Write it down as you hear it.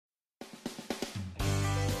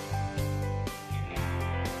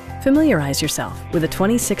Familiarize yourself with a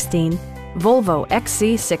 2016 Volvo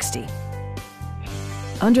XC60.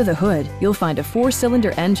 Under the hood, you'll find a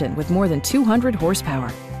 4-cylinder engine with more than 200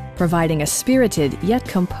 horsepower, providing a spirited yet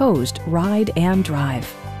composed ride and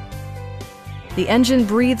drive. The engine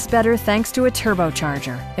breathes better thanks to a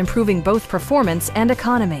turbocharger, improving both performance and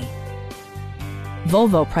economy.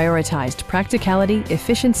 Volvo prioritized practicality,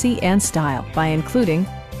 efficiency, and style by including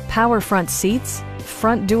power front seats,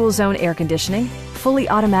 front dual-zone air conditioning, fully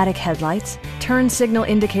automatic headlights, turn signal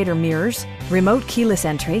indicator mirrors, remote keyless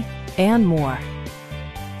entry, and more.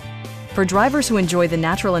 For drivers who enjoy the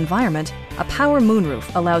natural environment, a power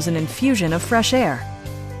moonroof allows an infusion of fresh air.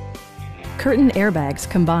 Curtain airbags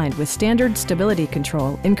combined with standard stability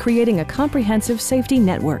control in creating a comprehensive safety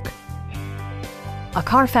network. A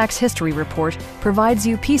Carfax history report provides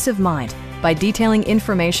you peace of mind by detailing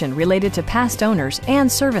information related to past owners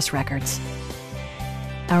and service records.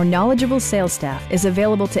 Our knowledgeable sales staff is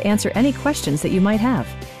available to answer any questions that you might have.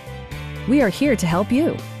 We are here to help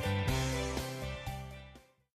you.